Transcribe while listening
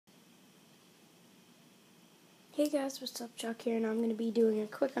Hey guys, what's up? Chuck here, and I'm going to be doing a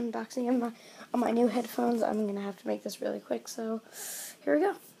quick unboxing of my new headphones. I'm going to have to make this really quick, so here we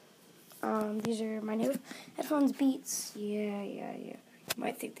go. These are my new headphones, Beats. Yeah. You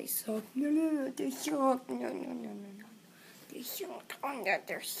might think they suck. No, they suck. No. They suck. Oh, no,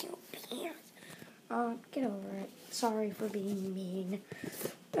 they're so bad. Get over it. Sorry for being mean.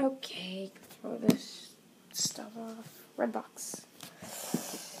 Okay, throw this stuff off. Red box.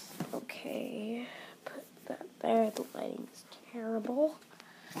 Okay, put that there. The lighting is terrible.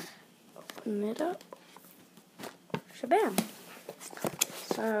 Open it up. Shabam.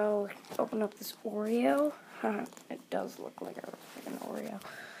 So, open up this Oreo. It does look like an Oreo.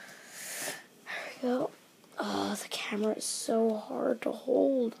 There we go. Oh, the camera is so hard to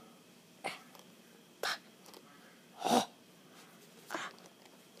hold.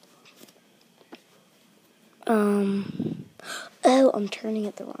 Oh, I'm turning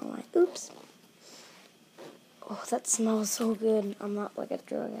it the wrong way. Oops. Oh, that smells so good. I'm not like a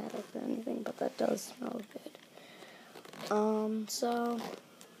drug addict or anything, but that does smell good. So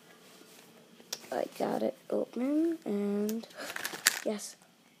I got it open, and yes,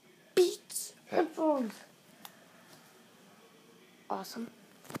 Beats headphones. Awesome.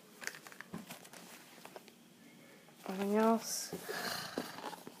 Anything else?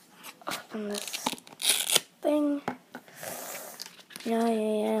 Open this thing.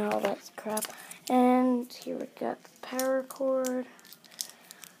 Yeah, all that crap. And here we got the power cord.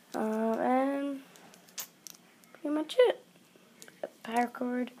 And pretty much it. Got the power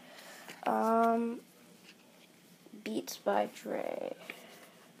cord. Beats by Dre.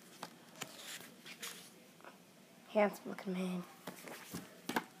 Handsome looking man.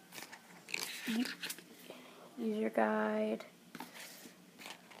 User guide.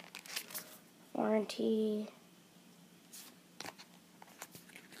 Warranty.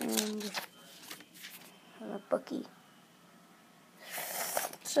 And a bookie.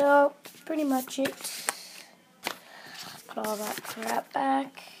 So, pretty much it. Put all that crap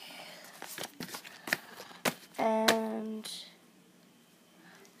back. And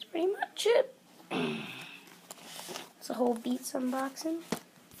that's pretty much it. It's a whole Beats unboxing.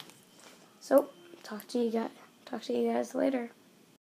 So, talk to you guys later.